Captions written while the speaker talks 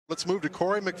Let's move to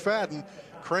Cory McFadden,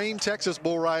 Crane, Texas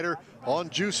bull rider on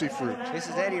Juicy Fruit. This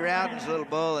is Eddie Rowden's little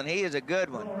bull, and he is a good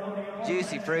one.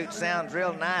 Juicy Fruit sounds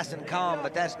real nice and calm,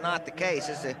 but that's not the case.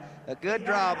 It's a good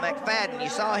draw. McFadden, you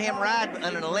saw him ride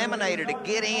an eliminator to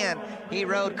get in. He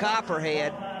rode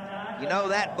Copperhead. You know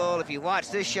that bull, if you watch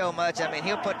this show much, I mean,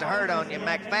 he'll put the hurt on you.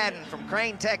 McFadden from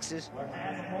Crane, Texas.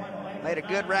 Made a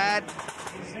good ride.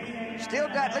 Still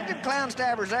got, look at the clown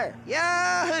stabbers there.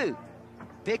 Yahoo!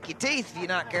 Pick your teeth if you're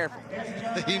not careful.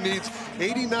 He needs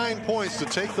 89 points to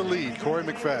take the lead, Cory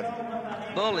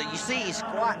McFadden. Bull, you see he's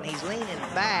squatting, he's leaning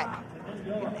back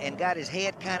and got his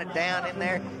head kind of down in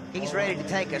there. He's ready to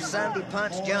take a Sunday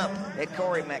punch jump at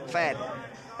Cory McFadden.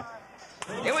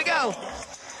 Here we go.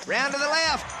 Round to the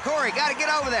left. Cory, got to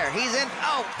get over there. He's in.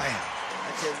 Oh, bam.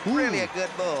 That's really a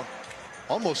good bull.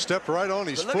 Almost stepped right on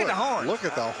his foot. Look at the horns. Look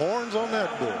at the horns on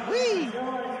that bull. Whee!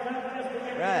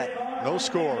 Right. No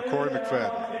score, Cory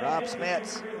McFadden. Rob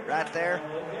Smets right there.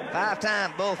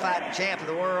 5-time bullfighting champ of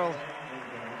the world.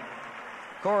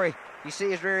 Cory, you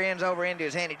see his rear end's over into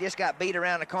his hand. He just got beat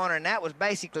around the corner, and that was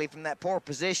basically from that poor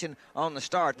position on the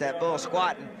start, that bull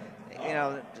squatting. You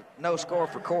know, no score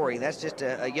for Cory. That's just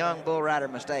a young bull rider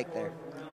mistake there.